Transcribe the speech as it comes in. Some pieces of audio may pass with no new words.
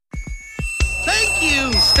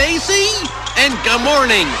Stacy. And good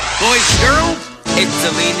morning, boys and girls. It's the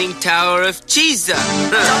Leaning Tower of Cheesa.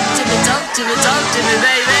 Talk to me,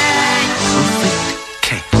 baby. Perfect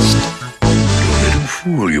cast. Don't let him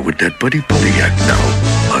fool you with that buddy act now.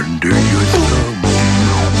 Under your thumb.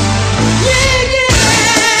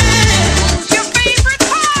 Your favorite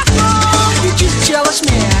papa. You're just jealous,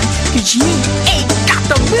 man, because you ain't got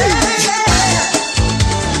the moves.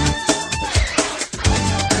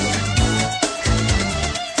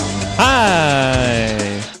 Hi!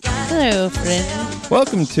 Hello, friend.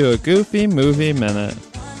 Welcome to A Goofy Movie Minute,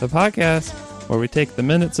 the podcast where we take the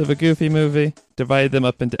minutes of a goofy movie, divide them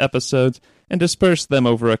up into episodes, and disperse them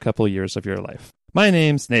over a couple years of your life. My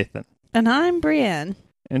name's Nathan. And I'm Brienne.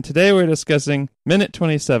 And today we're discussing Minute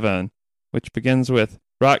 27, which begins with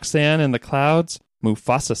Roxanne in the clouds,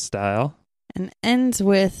 Mufasa style. And ends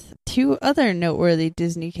with two other noteworthy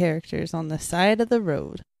Disney characters on the side of the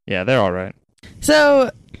road. Yeah, they're all right.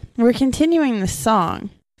 So, we're continuing the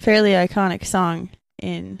song, fairly iconic song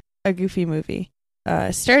in A Goofy Movie.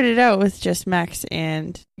 Started out with just Max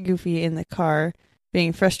and Goofy in the car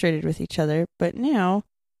being frustrated with each other, but now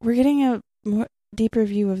we're getting a more deeper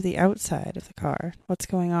view of the outside of the car. What's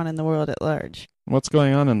going on in the world at large? What's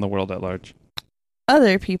going on in the world at large?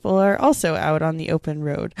 Other people are also out on the open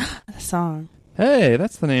road. The song. Hey,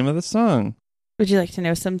 that's the name of the song. Would you like to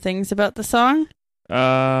know some things about the song?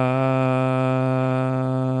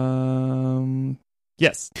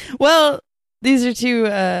 Yes. Well, these are two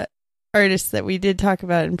artists that we did talk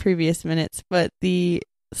about in previous minutes, but the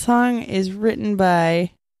song is written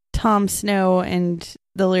by Tom Snow and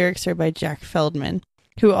the lyrics are by Jack Feldman,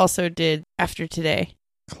 who also did After Today.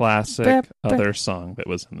 Classic other song that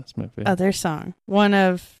was in this movie. Other song. One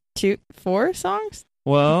of four songs?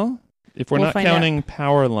 Well, if we're We'll not find counting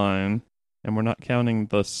Powerline and we're not counting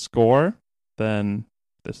the score, then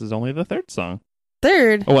this is only the third song.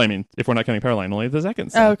 Third? Oh, I mean, if we're not counting Powerline, only the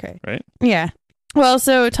second song. Oh, okay. Right? Yeah. Well,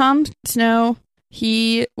 so Tom Snow,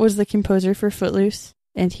 he was the composer for Footloose,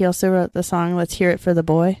 and he also wrote the song Let's Hear It for the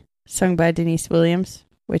Boy, sung by Denise Williams,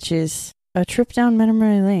 which is a trip down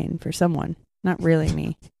memory lane for someone. Not really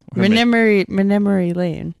me. Memory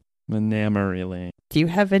lane. Memory lane. Do you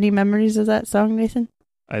have any memories of that song, Nathan?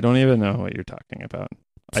 I don't even know what you're talking about.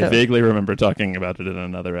 I vaguely remember talking about it in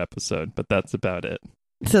another episode, but that's about it.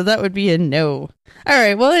 So that would be a no. All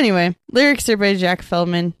right. Well, anyway, lyrics are by Jack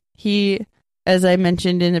Feldman. He, as I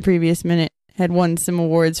mentioned in the previous minute, had won some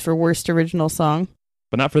awards for Worst Original Song.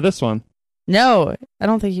 But not for this one. No, I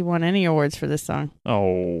don't think he won any awards for this song.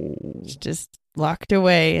 Oh. It's just locked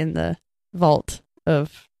away in the vault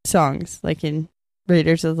of songs, like in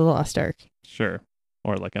Raiders of the Lost Ark. Sure.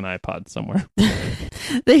 Or like an iPod somewhere.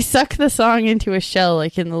 They suck the song into a shell,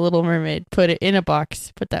 like in The Little Mermaid, put it in a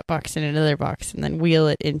box, put that box in another box, and then wheel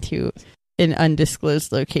it into an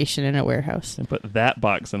undisclosed location in a warehouse. And put that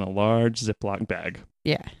box in a large Ziploc bag.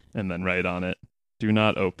 Yeah. And then write on it, do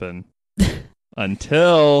not open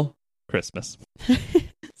until Christmas.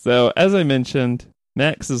 So, as I mentioned,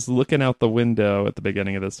 Max is looking out the window at the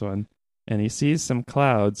beginning of this one, and he sees some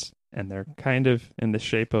clouds, and they're kind of in the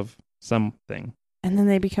shape of something. And then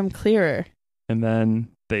they become clearer. And then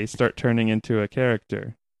they start turning into a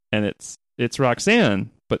character. And it's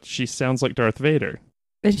Roxanne, but she sounds like Darth Vader.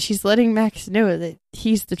 And she's letting Max know that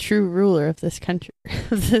he's the true ruler of this country,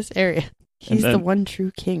 of this area. He's the one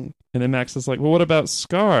true king. And then Max is like, well, what about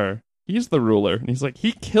Scar? He's the ruler. And he's like,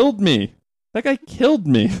 he killed me. That guy killed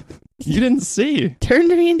me. You didn't see. Turned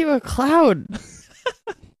me into a cloud.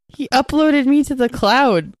 He uploaded me to the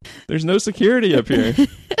cloud. There's no security up here.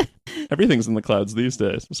 Everything's in the clouds these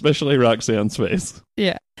days, especially Roxanne's face.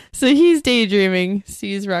 Yeah. So he's daydreaming,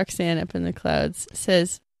 sees Roxanne up in the clouds,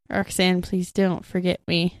 says, Roxanne, please don't forget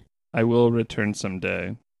me. I will return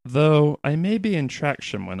someday, though I may be in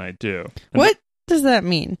traction when I do. And what does that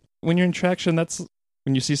mean? When you're in traction, that's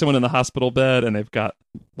when you see someone in the hospital bed and they've got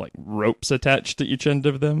like ropes attached to each end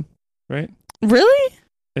of them, right? Really?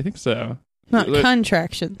 I think so. Not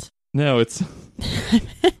contractions. No, it's...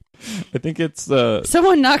 I think it's...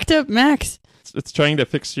 Someone knocked up Max. It's trying to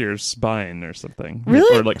fix your spine or something.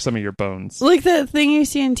 Really? Or like some of your bones. Like that thing you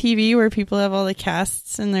see on TV where people have all the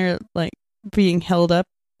casts and they're like being held up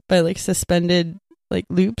by like suspended like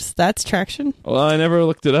loops. That's traction? Well, I never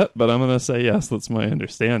looked it up, but I'm going to say yes, that's my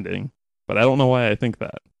understanding. But I don't know why I think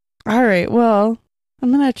that. All right, well,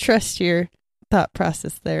 I'm going to trust your thought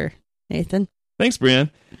process there, Nathan. Thanks,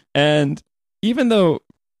 Brienne. And even though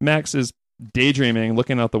Max is daydreaming,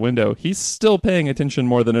 looking out the window, he's still paying attention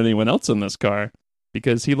more than anyone else in this car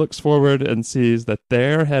because he looks forward and sees that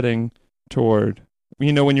they're heading toward,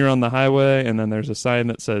 you know, when you're on the highway and then there's a sign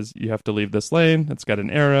that says you have to leave this lane, it's got an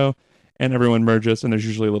arrow, and everyone merges, and there's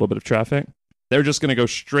usually a little bit of traffic. They're just going to go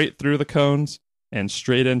straight through the cones and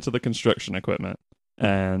straight into the construction equipment.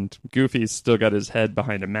 And Goofy's still got his head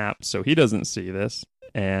behind a map, so he doesn't see this.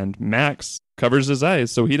 And Max covers his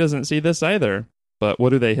eyes, so he doesn't see this either. But what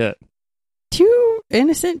do they hit? 2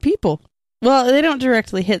 innocent people. Well, they don't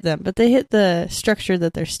directly hit them, but they hit the structure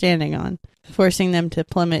that they're standing on, forcing them to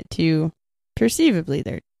plummet to, perceivably,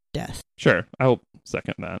 their death. Sure, I'll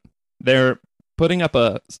second that. They're putting up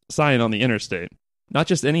a sign on the interstate. Not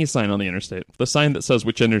just any sign on the interstate. The sign that says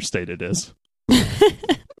which interstate it is.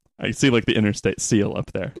 I see like the interstate seal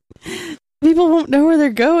up there. People won't know where they're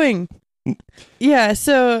going. Yeah,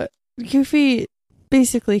 so Goofy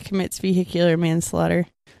basically commits vehicular manslaughter.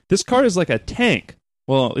 This car is like a tank.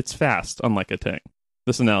 Well, it's fast, unlike a tank.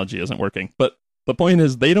 This analogy isn't working. But the point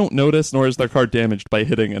is, they don't notice, nor is their car damaged by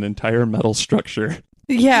hitting an entire metal structure.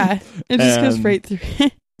 Yeah, it just goes right through.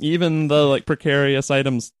 Even the like precarious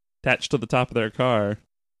items attached to the top of their car.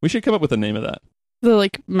 We should come up with a name of that. The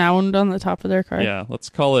like mound on the top of their car. Yeah, let's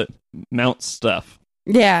call it Mount Stuff.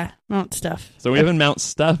 Yeah, Mount Stuff. So even Mount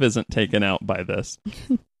Stuff isn't taken out by this.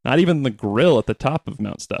 Not even the grill at the top of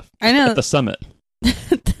Mount Stuff. I know. At the summit.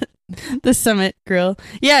 The summit grill.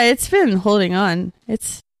 Yeah, it's been holding on.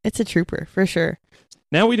 It's a trooper, for sure.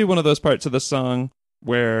 Now we do one of those parts of the song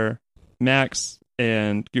where Max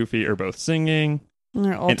and Goofy are both singing. And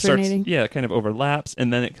they're alternating. It starts, kind of overlaps,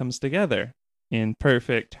 and then it comes together in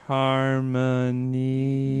perfect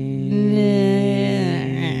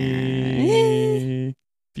harmony.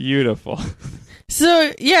 Beautiful.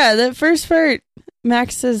 So, yeah, the first part,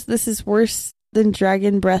 Max says this is worse than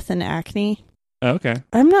dragon breath and acne. Okay.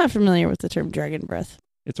 I'm not familiar with the term dragon breath.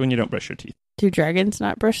 It's when you don't brush your teeth. Do dragons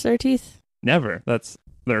not brush their teeth? Never. That's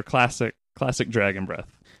their classic dragon breath.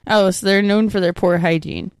 Oh, so they're known for their poor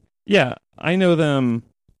hygiene. Yeah, I know them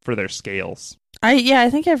for their scales. I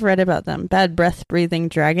think I've read about them. Bad breath breathing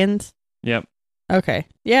dragons. Yep. Okay.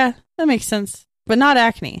 Yeah, that makes sense. But not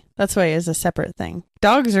acne. That's why it's a separate thing.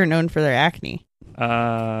 Dogs are known for their acne.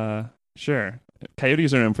 Sure.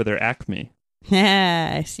 Coyotes are known for their acme.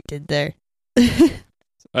 Yeah, I see. Did there.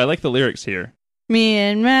 I like the lyrics here. Me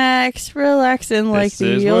and Max relaxing like the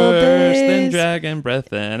This is old worse days. than dragon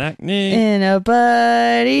breath and acne. In a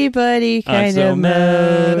buddy kind I'm so of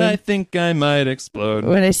mad, mode. I think I might explode.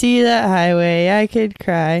 When I see that highway, I could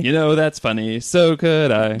cry. You know that's funny, so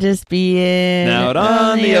could I. Just being Out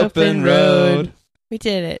on the open road. We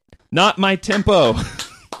did it. Not my tempo.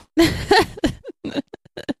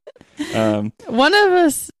 One of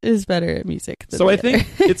us is better at music than So the I other. think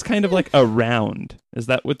it's kind of like a round. Is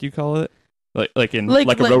that what you call it? Like in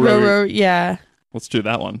like a row. Yeah. Let's do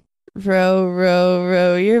that one.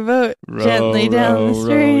 Row your boat Row, gently down row, the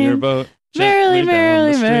stream. row your boat Merrily, gently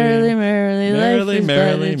down the merrily, stream. merrily, merrily, Merrily, life is but a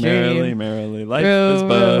merrily, dream. merrily, life Row, is but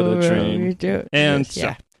row, a row dream. your And boat.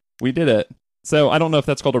 so we did it. So I don't know if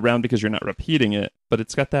that's called a round because you're not repeating it, but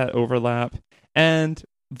it's got that overlap. And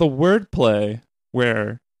the wordplay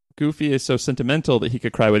where Goofy is so sentimental that he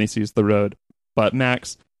could cry when he sees the road, but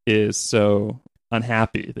Max is so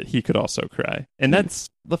unhappy that he could also cry. And that's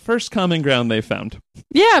the first common ground they found.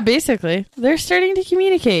 Yeah, basically. They're starting to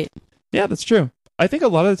communicate. Yeah, that's true. I think a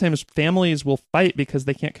lot of the times families will fight because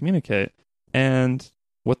they can't communicate. And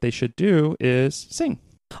what they should do is sing.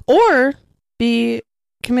 Or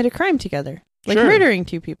commit a crime together. Like Sure. murdering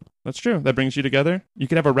 2 people. That's true. That brings you together. You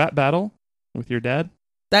could have a rap battle with your dad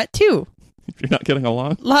That too. if you're not getting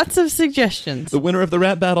along. Lots of suggestions. The winner of the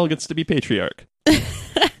rap battle gets to be patriarch.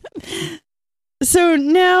 So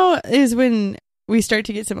now is when we start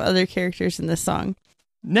to get some other characters in the song.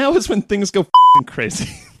 Now is when things go f***ing crazy.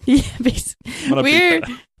 Yeah, basically. I'm gonna beat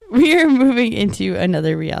that. We're moving into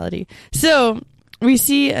another reality. So we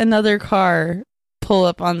see another car pull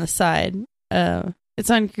up on the side. It's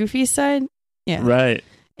on Goofy's side. Yeah. Right.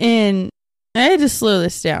 And I had to slow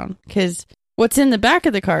this down because what's in the back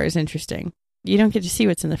of the car is interesting. You don't get to see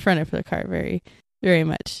what's in the front of the car very, very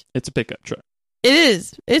much. It's a pickup truck. It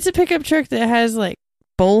is. It's a pickup truck that has like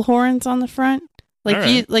bull horns on the front. Like All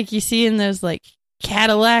right. you see in those like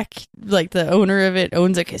Cadillac, like the owner of it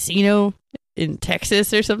owns a casino in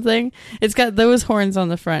Texas or something. It's got those horns on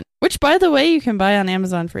the front, which by the way, you can buy on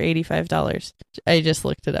Amazon for $85. I just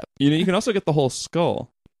looked it up. You can also get the whole skull.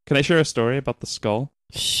 Can I share a story about the skull?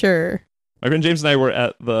 Sure. My friend James and I were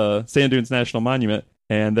at the Sand Dunes National Monument,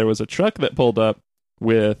 and there was a truck that pulled up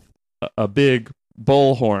with a big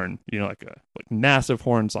bull horn, like massive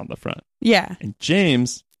horns on the front. Yeah. And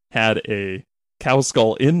James had a cow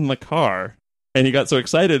skull in the car, and he got so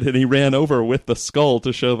excited and he ran over with the skull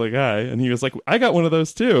to show the guy, and he was like, I got one of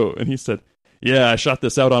those too. And he said, yeah, I shot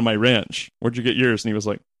this out on my ranch. Where'd you get yours? And he was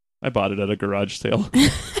like, I bought it at a garage sale.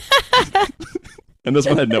 And this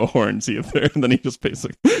one had no horns either. And then he just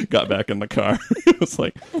basically got back in the car. It was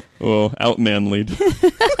like, oh, outmanlied.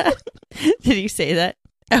 Did he say that?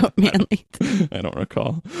 Outmanlied. I don't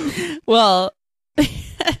recall. Well,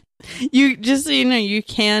 you just so you know, you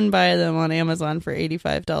can buy them on Amazon for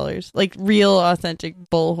 $85, like real authentic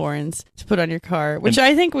bull horns to put on your car, which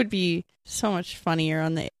I think would be so much funnier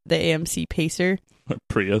on the AMC Pacer.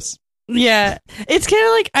 Prius. Yeah, it's kind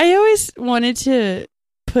of like I always wanted to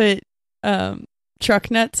put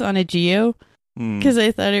truck nuts on a Geo because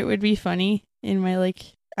I thought it would be funny in my like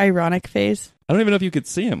ironic phase. I don't even know if you could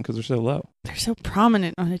see them because they're so low. They're so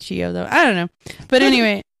prominent on a Geo though. I don't know, but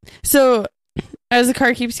anyway, so. As the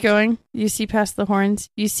car keeps going, you see past the horns.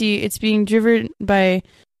 You see it's being driven by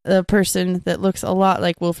a person that looks a lot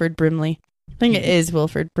like Wilford Brimley. I think it is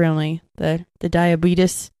Wilford Brimley, the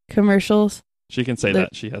diabetes commercials. She can say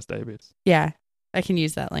that. She has diabetes. Yeah, I can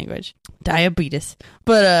use that language. Diabetes.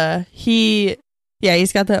 But he's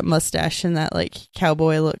got that mustache and that like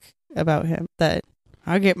cowboy look about him that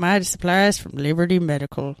I get my supplies from Liberty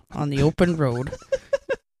Medical on the open road.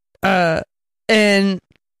 And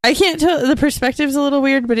I can't tell, the perspective's a little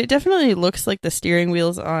weird, but it definitely looks like the steering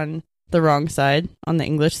wheel's on the wrong side, on the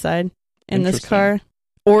English side in this car,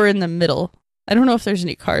 or in the middle. I don't know if there's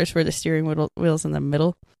any cars where the steering wheel's in the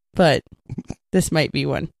middle, but this might be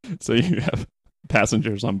one. So you have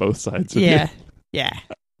passengers on both sides. Yeah.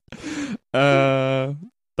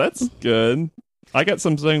 That's good. I got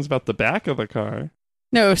some things about the back of the car.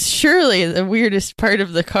 No, surely the weirdest part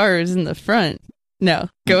of the car is in the front. No,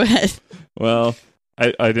 go ahead. Well,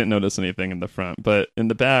 I didn't notice anything in the front, but in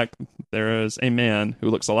the back, there is a man who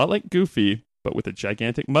looks a lot like Goofy, but with a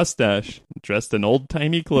gigantic mustache, dressed in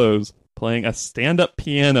old-timey clothes, playing a stand-up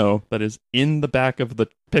piano that is in the back of the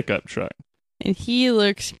pickup truck. And he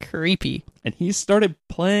looks creepy. And he started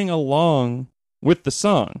playing along with the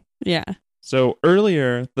song. Yeah. So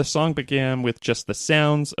earlier, the song began with just the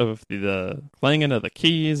sounds of the clanging of the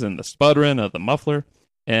keys and the sputtering of the muffler,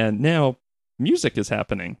 and now music is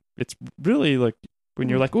happening. It's really like when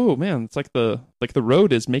you're like, oh man, it's like the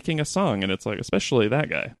road is making a song, and it's like especially that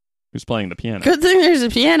guy who's playing the piano. Good thing there's a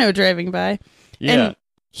piano driving by. Yeah. And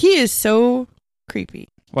he is so creepy.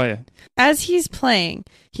 Why? As he's playing,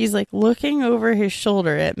 he's like looking over his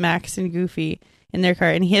shoulder at Max and Goofy in their car,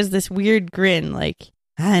 and he has this weird grin like,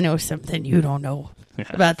 I know something you don't know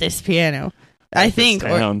about this piano. I think,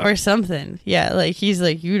 or something. Yeah, like he's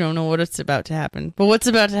like, you don't know what's about to happen. But what's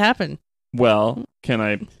about to happen? Well, can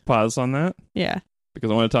I pause on that? Yeah. Because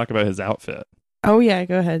I want to talk about his outfit. Oh, yeah,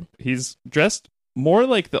 go ahead. He's dressed more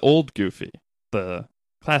like the old Goofy, the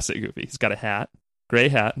classic Goofy. He's got a hat, gray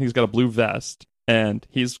hat, and he's got a blue vest, and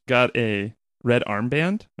he's got a red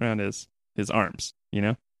armband around his arms, you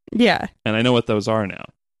know? Yeah. And I know what those are now.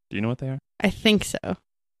 Do you know what they are? I think so.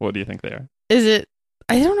 What do you think they are? Is it,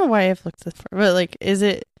 I don't know why I've looked this far, but like, is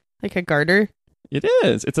it like a garter? It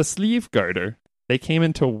is. It's a sleeve garter. They came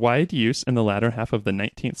into wide use in the latter half of the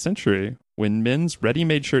 19th century when men's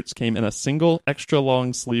ready-made shirts came in a single extra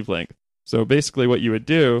long sleeve length. So basically what you would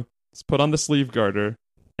do is put on the sleeve garter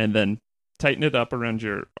and then tighten it up around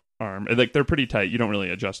your arm. Like they're pretty tight. You don't really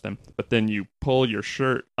adjust them. But then you pull your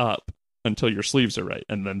shirt up until your sleeves are right.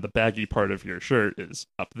 And then the baggy part of your shirt is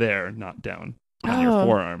up there, not down on your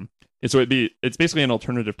forearm. And so it's basically an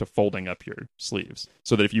alternative to folding up your sleeves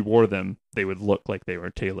so that if you wore them, they would look like they were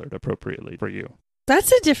tailored appropriately for you.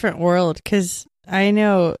 That's a different world because I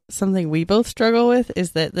know something we both struggle with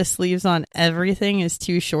is that the sleeves on everything is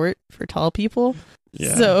too short for tall people.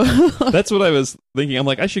 Yeah. So that's what I was thinking. I'm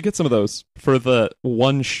like, I should get some of those for the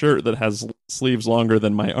one shirt that has sleeves longer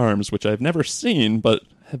than my arms, which I've never seen, but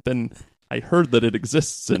I heard that it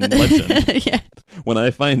exists in legend. Yeah. When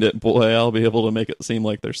I find it, boy, I'll be able to make it seem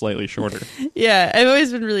like they're slightly shorter. Yeah, I've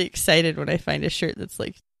always been really excited when I find a shirt that's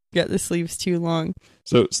like got the sleeves too long.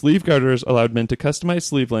 So sleeve garters allowed men to customize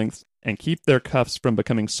sleeve lengths and keep their cuffs from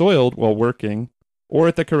becoming soiled while working or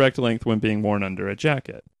at the correct length when being worn under a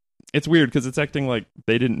jacket. It's weird because it's acting like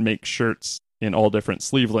they didn't make shirts in all different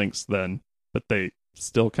sleeve lengths then, but they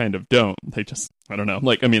still kind of don't. They just, I don't know.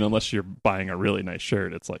 Like, I mean, unless you're buying a really nice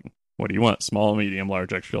shirt, it's like, what do you want? Small, medium,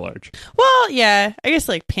 large, extra large? Well, yeah. I guess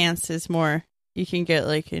like pants is more, you can get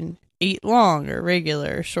like an 8 long or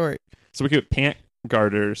regular or short. So we could pant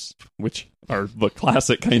garters, which are the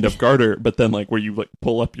classic kind of garter, but then like where you like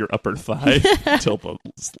pull up your upper thigh till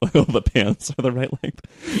the pants are the right length.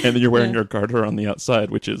 And then you're wearing your garter on the outside,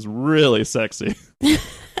 which is really sexy. Then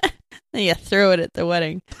you throw it at the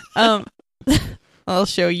wedding. I'll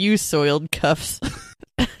show you soiled cuffs.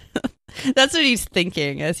 That's what he's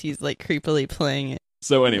thinking as he's like creepily playing it.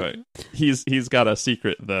 So anyway, he's got a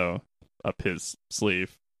secret though up his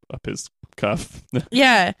sleeve up his cuff.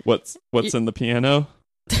 Yeah. What's in the piano?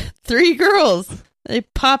 3 girls. They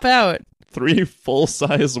pop out. 3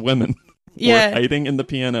 full-size women were hiding in the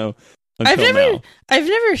piano until now. I've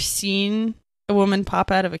never seen a woman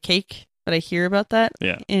pop out of a cake, but I hear about that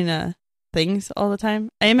in things all the time.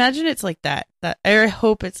 I imagine it's like that. I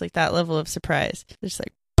hope it's like that level of surprise. Just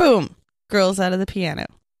like, boom, girls out of the piano.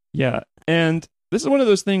 Yeah, and this is one of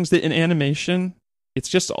those things that in animation, it's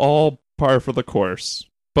just all par for the course.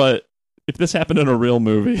 But if this happened in a real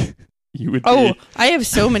movie, you would I have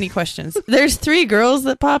so many questions. There's 3 girls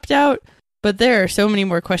that popped out, but there are so many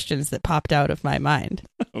more questions that popped out of my mind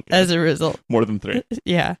as a result. More than 3.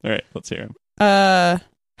 Yeah. All right, let's hear them.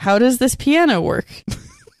 How does this piano work?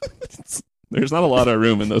 There's not a lot of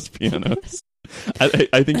room in those pianos.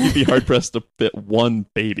 I think you'd be hard-pressed to fit one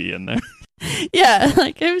baby in there. Yeah,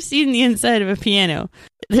 like I've seen the inside of a piano.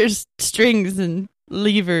 There's strings and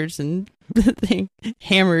levers and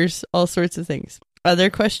hammers, all sorts of things. Other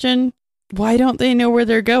question, why don't they know where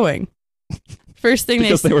they're going? First thing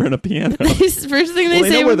because they were in a piano. First thing they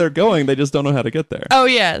say, know where they're going, they just don't know how to get there. Oh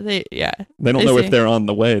yeah, they don't know if they're on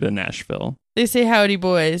the way to Nashville. They say, "Howdy,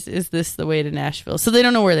 boys, is this the way to Nashville?" So they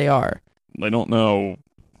don't know where they are. They don't know.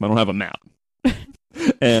 I don't have a map.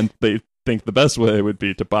 And they think the best way would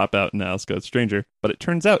be to pop out and ask a stranger, but it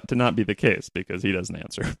turns out to not be the case because he doesn't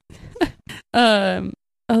answer.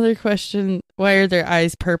 Other question, why are their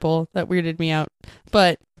eyes purple? That weirded me out,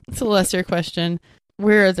 but it's a lesser question.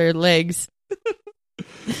 Where are their legs?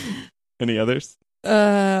 Any others?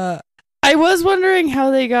 I was wondering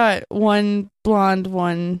how they got one blonde,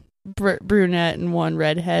 one brunette, and one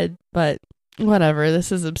redhead, but whatever.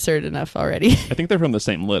 This is absurd enough already. I think they're from the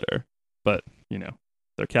same litter, but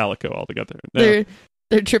they're calico altogether. No.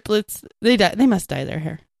 They're triplets. They must dye their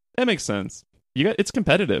hair. That makes sense. It's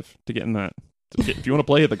competitive to get in that. If you want to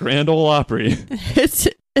play at the Grand Ole Opry,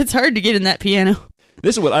 it's hard to get in that piano.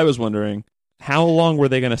 This is what I was wondering. How long were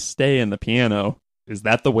they going to stay in the piano? Is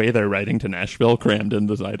that the way they're riding to Nashville, crammed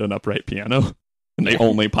inside an upright piano? And they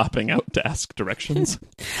only popping out to ask directions?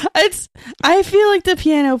 I feel like the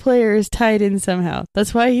piano player is tied in somehow.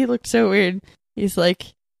 That's why he looked so weird. He's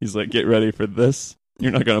like, get ready for this.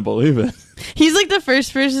 You're not going to believe it. He's like the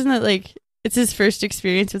first person that it's his first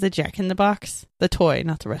experience with a Jack in the Box. The toy,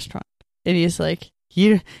 not the restaurant. And he's like,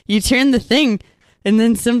 you turn the thing and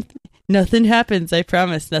then nothing happens. I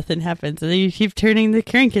promise nothing happens. And then you keep turning the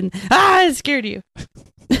crank and it scared you.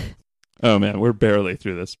 Oh man, we're barely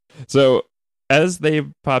through this. So as they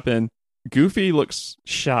pop in, Goofy looks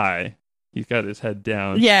shy. He's got his head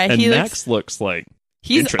down. Yeah, and Max looks like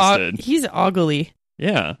he's interested. He's ogly.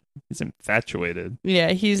 Yeah, he's infatuated.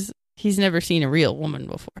 Yeah, he's never seen a real woman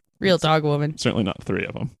before. Real dog woman. Certainly not 3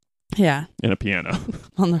 of them. Yeah. In a piano.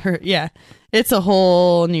 Yeah. It's a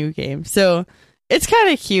whole new game. So it's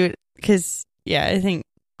kind of cute because, I think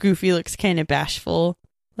Goofy looks kind of bashful.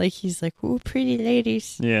 Like he's like, "Ooh, pretty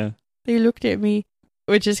ladies." Yeah. They looked at me,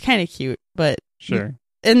 which is kind of cute, but. Sure.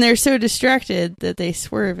 And they're so distracted that they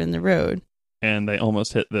swerve in the road. And they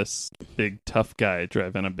almost hit this big tough guy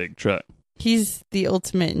driving a big truck. He's the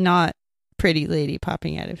ultimate not pretty lady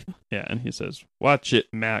popping out of him. Yeah, and he says, "Watch it,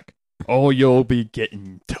 Mac. Oh, you'll be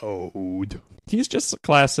getting towed." He's just a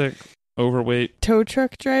classic overweight tow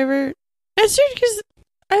truck driver. That's true because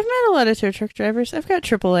I've met a lot of tow truck drivers. I've got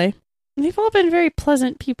AAA. And they've all been very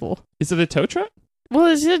pleasant people. Is it a tow truck?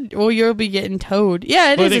 Well, you'll be getting towed.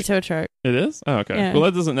 Yeah, it is a tow truck. It is? Oh, okay. Yeah. Well,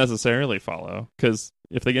 that doesn't necessarily follow because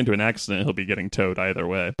if they get into an accident, he'll be getting towed either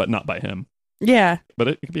way, but not by him. Yeah. But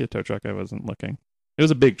it could be a tow truck. I wasn't looking. It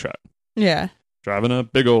was a big truck. Yeah. Driving a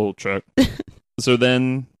big old truck. So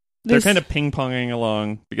then they're kind of ping-ponging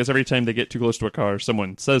along because every time they get too close to a car,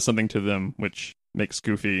 someone says something to them, which makes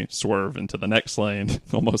Goofy swerve into the next lane,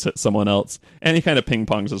 almost hit someone else. And he kind of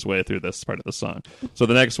ping-pongs his way through this part of the song. So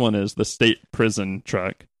the next one is the state prison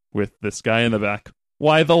truck with this guy in the back.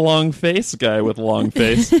 Why the long face guy with long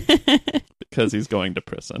face? Because he's going to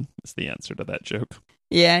prison is the answer to that joke.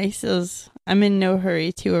 Yeah, he says, "I'm in no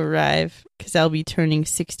hurry to arrive because I'll be turning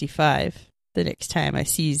 65 the next time I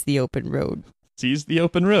seize the open road." Seize the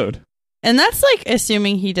open road. And that's like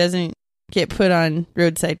assuming he doesn't get put on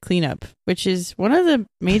roadside cleanup, which is one of the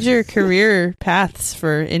major career paths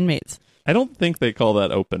for inmates. I don't think they call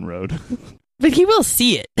that open road. But he will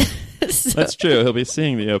see it. So. That's true. He'll be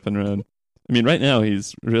seeing the open road. I mean, right now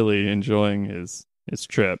he's really enjoying his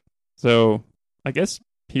trip. So I guess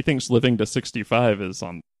he thinks living to 65 it's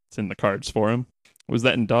in the cards for him. Was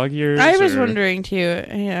that in dog years? I was wondering too,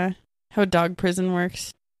 yeah, how dog prison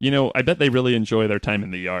works. I bet they really enjoy their time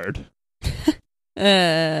in the yard.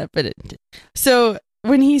 So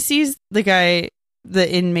when he sees the guy the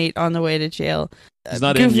inmate on the way to jail. He's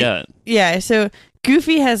not in yet. Yeah, so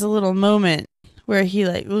Goofy has a little moment where he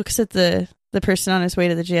like looks at the person on his way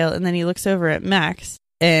to the jail, and then he looks over at Max,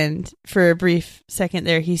 and for a brief second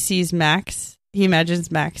there, he sees Max. He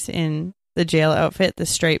imagines Max in the jail outfit, the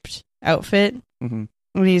striped outfit. Mm-hmm.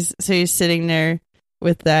 And he's sitting there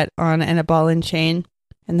with that on and a ball and chain,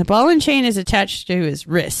 and the ball and chain is attached to his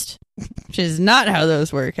wrist, which is not how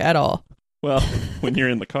those work at all. Well, when you're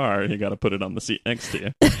in the car, you got to put it on the seat next to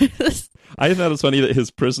you. I thought it was funny that his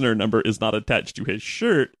prisoner number is not attached to his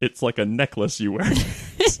shirt. It's like a necklace you wear.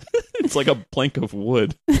 It's like a plank of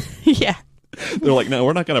wood. Yeah. They're like, no,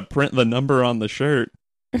 we're not going to print the number on the shirt.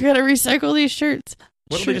 We got to recycle these shirts.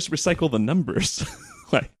 Why don't we just recycle the numbers?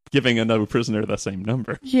 Like giving another prisoner the same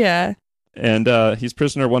number. Yeah. And he's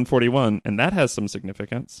prisoner 141, and that has some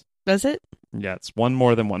significance. Does it? Yeah, it's one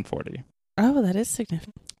more than 140. Oh, that is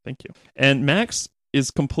significant. Thank you. And Max is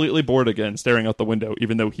completely bored again, staring out the window,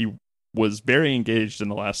 even though he was very engaged in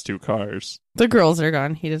the last two cars. The girls are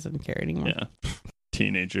gone. He doesn't care anymore. Yeah.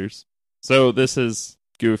 Teenagers. So this is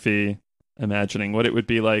Goofy imagining what it would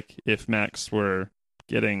be like if Max were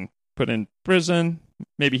getting put in prison.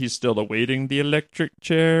 Maybe he's still awaiting the electric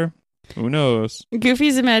chair. Who knows?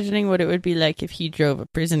 Goofy's imagining what it would be like if he drove a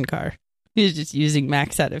prison car. He's just using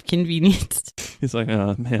Max out of convenience. He's like,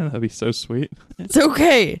 oh man, that'd be so sweet. It's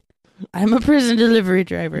okay. I'm a prison delivery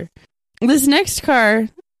driver. This next car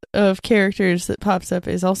of characters that pops up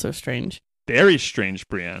is also strange. Very strange,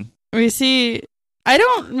 Brienne. We see... I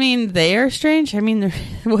don't mean they are strange. I mean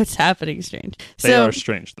what's happening strange. They are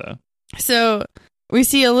strange, though. So we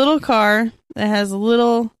see a little car that has a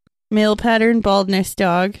little male pattern baldness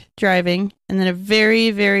dog driving, and then a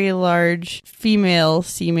very, very large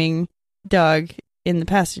female-seeming dog in the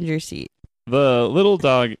passenger seat. The little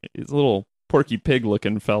dog is a little Porky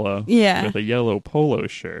Pig-looking fellow with a yellow polo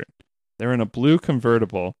shirt. They're in a blue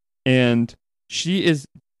convertible, and she is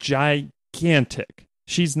gigantic.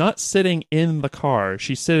 She's not sitting in the car.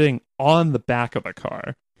 She's sitting on the back of a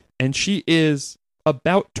car. And she is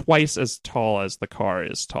about twice as tall as the car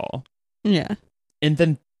is tall. Yeah. And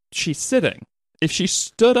then she's sitting. If she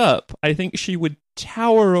stood up, I think she would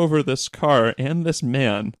tower over this car and this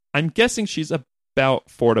man. I'm guessing she's about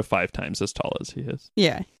 4 to 5 times as tall as he is.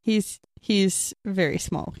 Yeah. He's very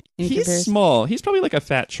small. He's small. He's probably like a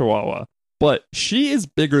fat chihuahua. But she is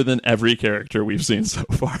bigger than every character we've seen so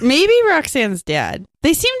far. Maybe Roxanne's dad.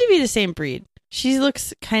 They seem to be the same breed. She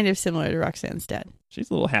looks kind of similar to Roxanne's dad. She's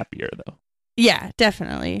a little happier, though. Yeah,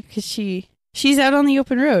 definitely. Because she's out on the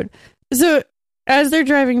open road. So as they're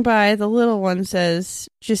driving by, the little one says,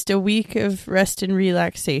 just a week of rest and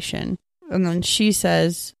relaxation. And then she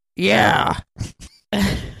says, yeah.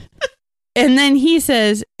 And then he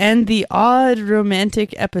says, and the odd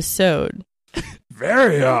romantic episode.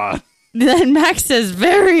 Very odd. Then Max says,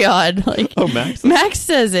 very odd. Like, oh, Max? Max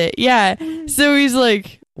says it, yeah. So he's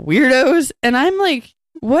like, weirdos? And I'm like,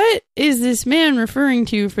 what is this man referring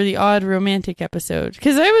to for the odd romantic episode?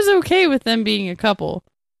 Because I was okay with them being a couple,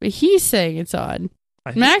 but he's saying it's odd.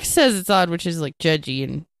 Max says it's odd, which is like judgy,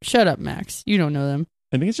 and shut up, Max. You don't know them.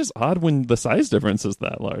 I think it's just odd when the size difference is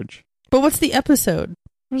that large. But what's the episode?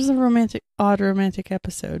 What is the odd romantic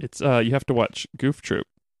episode? It's you have to watch Goof Troop.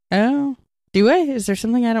 Oh. Do I? Is there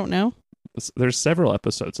something I don't know? There's several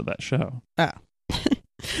episodes of that show. Oh.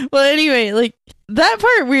 Well, anyway, like, that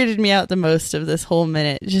part weirded me out the most of this whole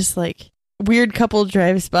minute. Just, like, weird couple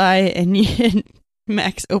drives by, and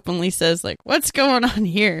Max openly says, like, what's going on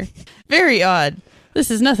here? Very odd.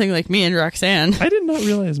 This is nothing like me and Roxanne. I did not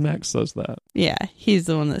realize Max says that. Yeah, he's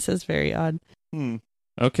the one that says very odd.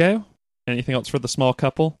 Okay. Anything else for the small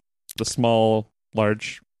couple? The small,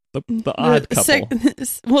 large... The odd couple.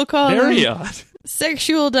 We'll call it very odd.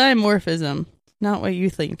 Sexual dimorphism. Not what you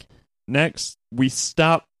think. Next, we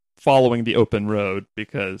stop following the open road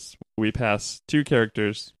because we pass 2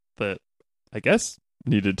 characters that I guess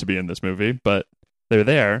needed to be in this movie, but they're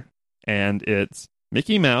there, and it's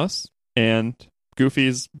Mickey Mouse and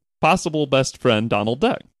Goofy's possible best friend, Donald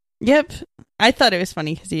Duck. Yep. I thought it was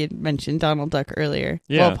funny because he had mentioned Donald Duck earlier.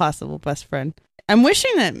 Yeah. Well, possible best friend. I'm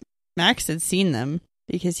wishing that Max had seen them,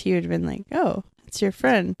 because he would have been like, oh, it's your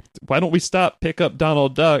friend. Why don't we stop, pick up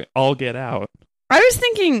Donald Duck, all get out? I was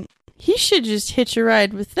thinking he should just hitch a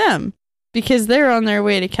ride with them because they're on their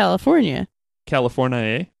way to California.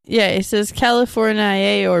 California? Yeah, it says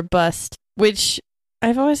California or bust, which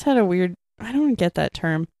I've always had I don't get that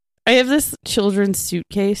term. I have this children's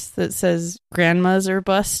suitcase that says grandmas or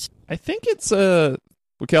bust. I think it's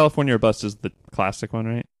California or bust is the classic one,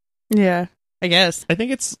 right? Yeah, I guess. I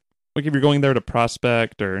think it's like if you're going there to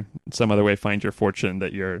prospect or some other way find your fortune,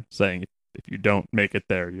 that you're saying if you don't make it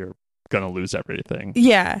there, you're gonna lose everything.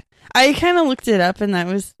 Yeah. I kind of looked it up, and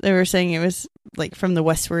they were saying it was like from the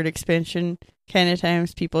westward expansion kind of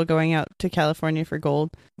times, people going out to California for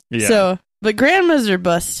gold. Yeah. So, but Grandma's or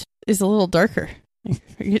Bust is a little darker. You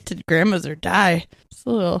get to Grandma's or Die. It's a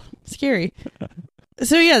little scary.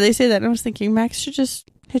 So yeah, they say that, and I was thinking Max should just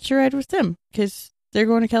hitch a ride with them, because they're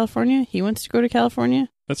going to California. He wants to go to California.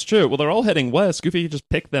 That's true. Well, they're all heading west. Goofy could just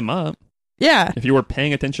pick them up. Yeah. If you were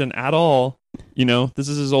paying attention at all, you know, this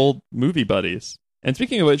is his old movie buddies. And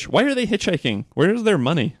speaking of which, why are they hitchhiking? Where's their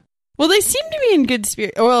money? Well, they seem to be in good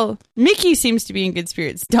spirits. Well, Mickey seems to be in good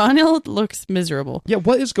spirits. Donald looks miserable. Yeah,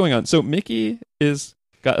 what is going on? So Mickey is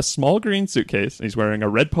got a small green suitcase. And he's wearing a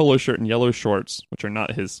red polo shirt and yellow shorts, which are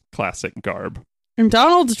not his classic garb. And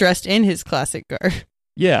Donald's dressed in his classic garb.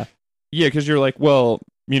 Yeah. Yeah, because you're like, well,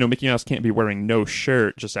 you know, Mickey Mouse can't be wearing no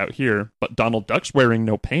shirt just out here, but Donald Duck's wearing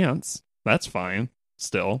no pants. That's fine,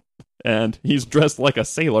 still. And he's dressed like a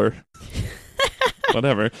sailor.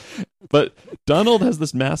 Whatever. But Donald has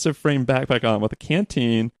this massive frame backpack on with a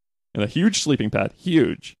canteen and a huge sleeping pad.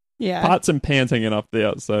 Huge. Yeah. Pots and pans hanging off the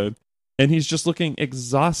outside. And he's just looking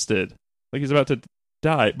exhausted. Like he's about to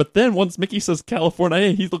die. But then once Mickey says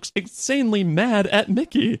California, he looks insanely mad at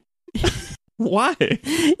Mickey. Why?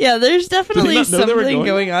 Yeah, there's definitely something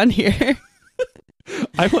going on here.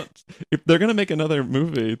 If they're going to make another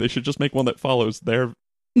movie, they should just make one that follows their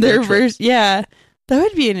verse. Yeah. That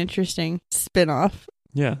would be an interesting spin-off.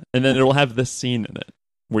 Yeah. And then it'll have this scene in it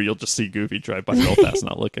where you'll just see Goofy drive by real fast,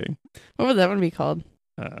 not looking. What would that one be called?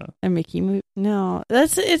 A Mickey movie? No,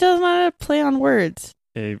 it does not play on words.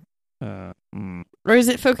 Or is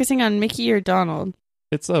it focusing on Mickey or Donald?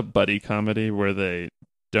 It's a buddy comedy where they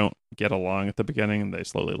don't get along at the beginning and they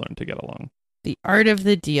slowly learn to get along. The Art of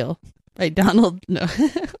the Deal by Donald. No.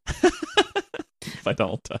 By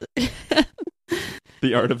Donald Duck.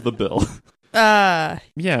 The Art of the Bill.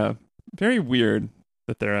 Yeah, very weird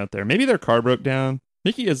that they're out there. Maybe their car broke down.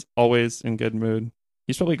 Mickey is always in good mood.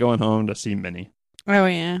 He's probably going home to see Minnie. Oh,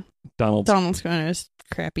 yeah. Donald's going to his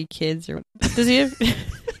crappy kids. Or does he have?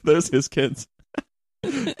 Those his kids.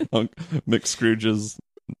 Mick Scrooge's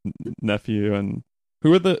nephew. And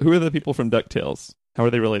who are the people from DuckTales? How are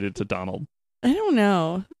they related to Donald? I don't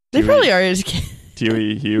know. They probably are his kids.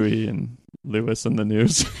 Dewey, Huey, and Lewis in the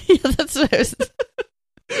news. Yeah, that's what I was.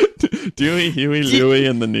 Dewey, Huey, Louie,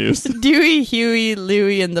 and the news. Dewey, Huey,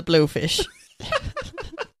 Louie, and the Blowfish.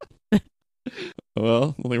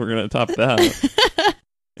 Well, I think we're going to top that.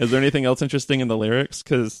 Is there anything else interesting in the lyrics?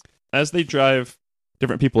 Because as they drive,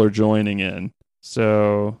 different people are joining in.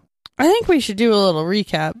 So I think we should do a little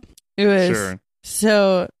recap. It was sure.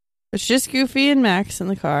 So it's just Goofy and Max in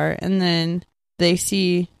the car, and then they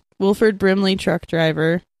see Wilford Brimley, truck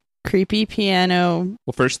driver, creepy piano.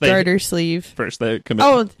 Well, first garter sleeve. First they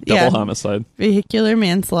commit double homicide, vehicular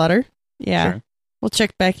manslaughter. Yeah, sure. We'll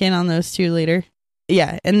check back in on those two later.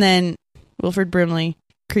 Yeah, and then Wilford Brimley,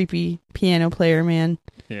 creepy piano player man.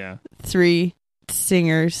 Yeah. 3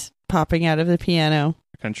 singers popping out of the piano.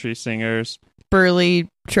 Country singers. Burly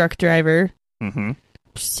truck driver. Mm-hmm.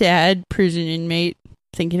 Sad prison inmate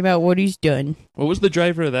thinking about what he's done. What was the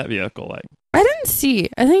driver of that vehicle like? I didn't see.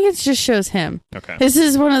 I think it just shows him. Okay. This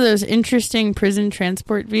is one of those interesting prison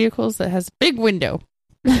transport vehicles that has a big window.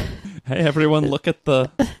 Hey everyone, look at the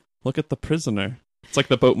prisoner. It's like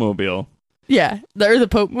the boatmobile. Yeah, or the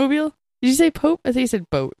Pope mobile. Did you say Pope? I think you said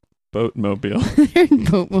boat. Boatmobile. They're in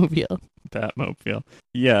Boatmobile. Batmobile.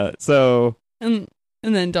 Yeah, so and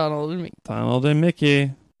then Donald and Mickey. Donald and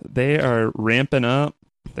Mickey, they are ramping up.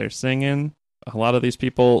 They're singing. A lot of these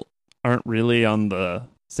people aren't really on the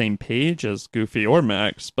same page as Goofy or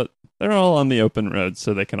Max, but they're all on the open road,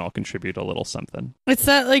 so they can all contribute a little something. It's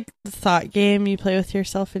that like thought game you play with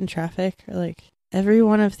yourself in traffic, or like every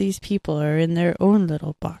one of these people are in their own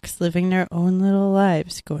little box, living their own little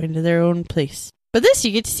lives, going to their own place. But this,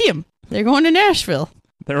 you get to see them. They're going to Nashville.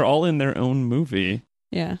 They're all in their own movie.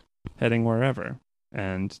 Yeah. Heading wherever.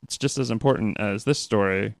 And it's just as important as this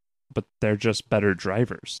story, but they're just better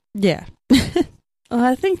drivers. Yeah. Well,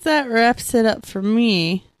 I think that wraps it up for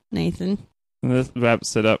me, Nathan. And this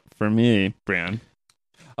wraps it up for me, Bran.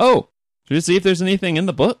 Oh, should we see if there's anything in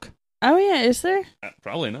the book? Oh, yeah, is there?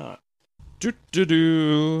 Probably not.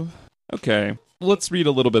 Okay, let's read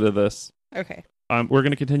a little bit of this. Okay. We're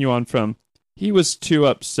going to continue on from, he was too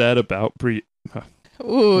upset about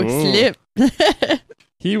Ooh, slip.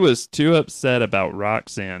 He was too upset about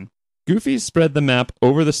Roxanne. Goofy spread the map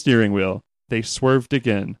over the steering wheel. They swerved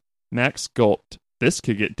again. Max gulped. This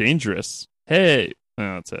could get dangerous. Hey.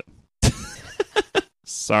 Oh, that's it.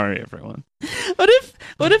 Sorry, everyone. What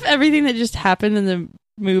if everything that just happened in the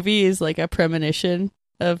movie is like a premonition?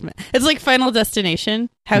 It's like Final Destination,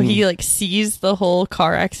 how he like sees the whole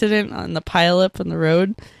car accident on the pileup on the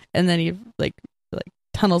road, and then he like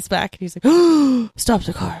tunnels back and he's like, "Oh, stop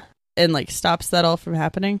the car," and like stops that all from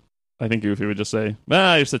happening. I think Goofy would just say,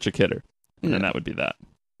 you're such a kidder. And then that would be that.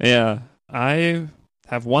 Yeah. I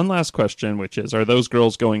have one last question, which is, are those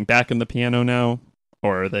girls going back in the piano now?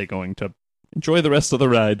 Or are they going to enjoy the rest of the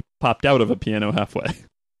ride, popped out of a piano halfway?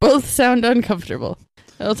 Both sound uncomfortable.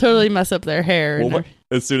 It'll totally mess up their hair. Well,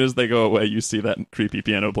 as soon as they go away, you see that creepy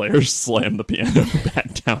piano player slam the piano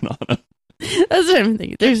back down on them. That's what I'm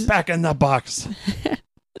thinking. There's back in the box.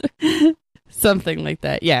 Something like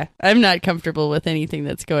that. Yeah. I'm not comfortable with anything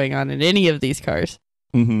that's going on in any of these cars.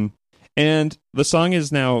 Mm-hmm. And the song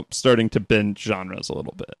is now starting to bend genres a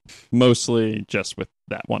little bit. Mostly just with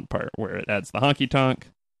that one part where it adds the honky tonk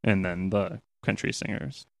and then the country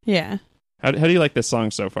singers. Yeah. How do you like this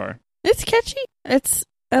song so far? It's catchy.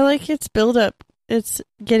 I like its build up. It's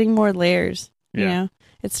getting more layers. You know?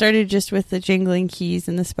 It started just with the jingling keys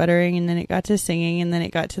and the sputtering, and then it got to singing, and then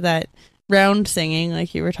it got to that round singing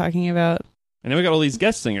like you were talking about. And then we got all these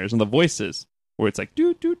guest singers and the voices where it's like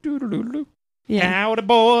doo doo doo doo doo doo. Yeah. Howdy,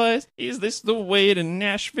 boys. Is this the way to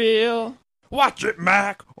Nashville? Watch it,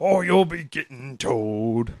 Mac, or you'll be getting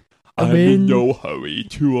told. I'm in no hurry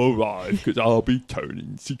to arrive, because I'll be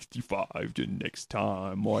turning 65 the next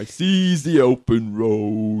time I seize the open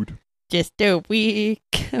road. Just a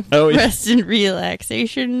week of Oh, yeah. rest and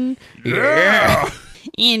relaxation. Yeah!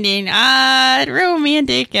 And an odd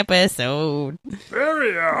romantic episode.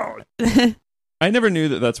 Very odd. I never knew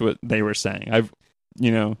that that's what they were saying.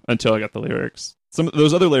 Until I got the lyrics. Some of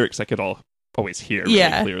those other lyrics I could always hear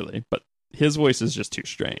really clearly, but his voice is just too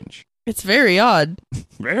strange. It's very odd.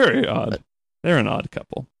 Very odd. They're an odd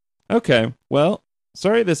couple. Okay, well,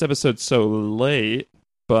 sorry this episode's so late,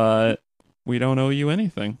 but we don't owe you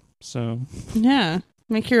anything, so... Yeah,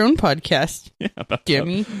 make your own podcast. Yeah, about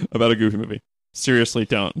a Goofy movie. Seriously,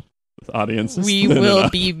 don't. Audiences. We will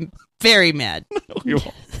be very mad.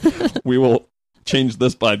 We will change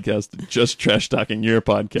this podcast to just trash talking your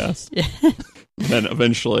podcast. Yeah. Then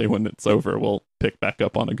eventually, when it's over, we'll pick back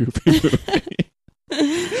up on a Goofy movie.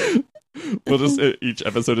 Each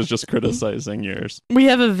episode is just criticizing yours. We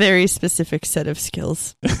have a very specific set of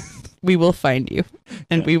skills. We will find you,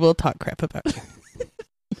 and we will talk crap about you.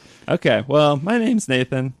 Okay, well, my name's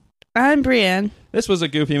Nathan. I'm Brienne. This was a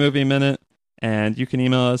Goofy Movie Minute, and you can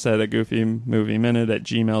email us at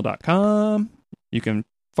agoofymovieminute@gmail.com. You can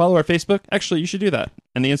follow our Facebook. Actually, you should do that.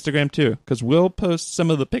 And the Instagram, too, because we'll post some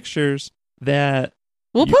of the pictures that...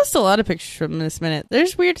 We'll post a lot of pictures from this minute.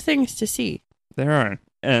 There's weird things to see. There are.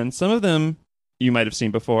 And some of them you might have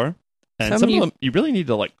seen before. And some of them you really need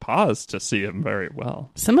to pause to see them very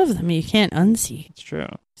well. Some of them you can't unsee. It's true.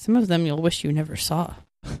 Some of them you'll wish you never saw.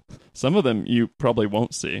 Some of them you probably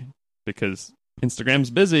won't see because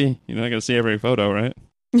Instagram's busy. You're not going to see every photo, right?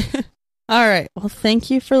 All right. Well,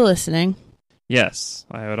 thank you for listening. Yes,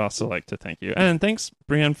 I would also like to thank you. And thanks,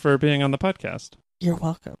 Brienne, for being on the podcast. You're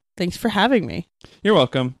welcome. Thanks for having me. You're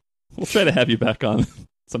welcome. We'll try to have you back on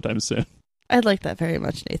sometime soon. I'd like that very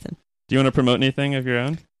much, Nathan. Do you want to promote anything of your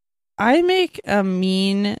own? I make a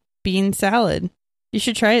mean bean salad. You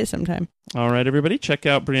should try it sometime. All right, everybody. Check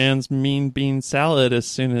out Brienne's mean bean salad as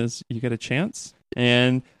soon as you get a chance.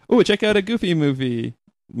 And, check out a Goofy Movie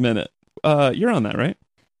Minute. You're on that, right?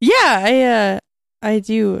 Yeah, I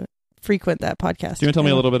do frequent that podcast. Do you want to tell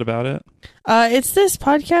me a little bit about it? It's this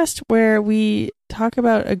podcast where we talk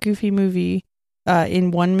about a Goofy movie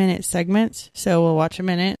in 1 minute segments. So we'll watch a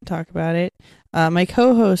minute, talk about it. My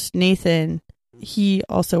co-host, Nathan, he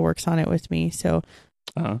also works on it with me. So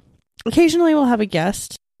occasionally we'll have a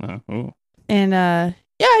guest. And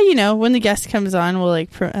when the guest comes on, we'll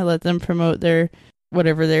let them promote their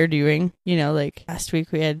whatever they're doing. Last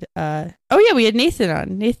week we had we had Nathan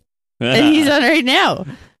on. And he's on right now.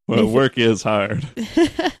 Well, work is hard.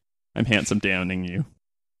 I'm handsome downing you.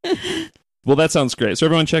 Well, that sounds great. So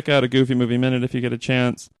everyone check out a Goofy Movie Minute if you get a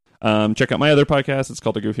chance. Check out my other podcast. It's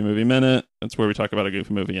called A Goofy Movie Minute. It's where we talk about a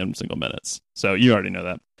Goofy movie in single minutes. So you already know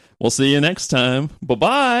that. We'll see you next time.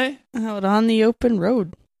 Bye-bye. Out on the open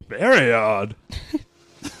road. Very odd.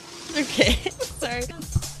 Okay. Sorry.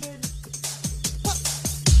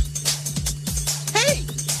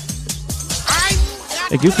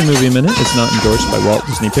 A Goofy Movie Minute is not endorsed by Walt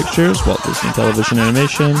Disney Pictures, Walt Disney Television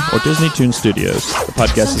Animation, or Disney Toon Studios. The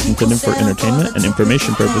podcast is intended for entertainment and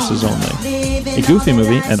information purposes only. A Goofy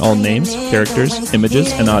Movie and all names, characters,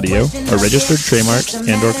 images, and audio are registered trademarks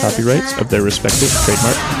and/or copyrights of their respective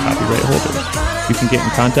trademark and copyright holders. You can get in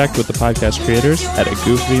contact with the podcast creators at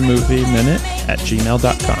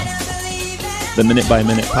agoofymovieminute@gmail.com. The Minute by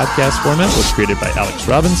Minute podcast format was created by Alex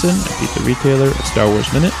Robinson and Pete the Retailer of Star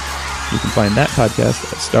Wars Minute. You can find that podcast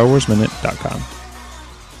at starwarsminute.com.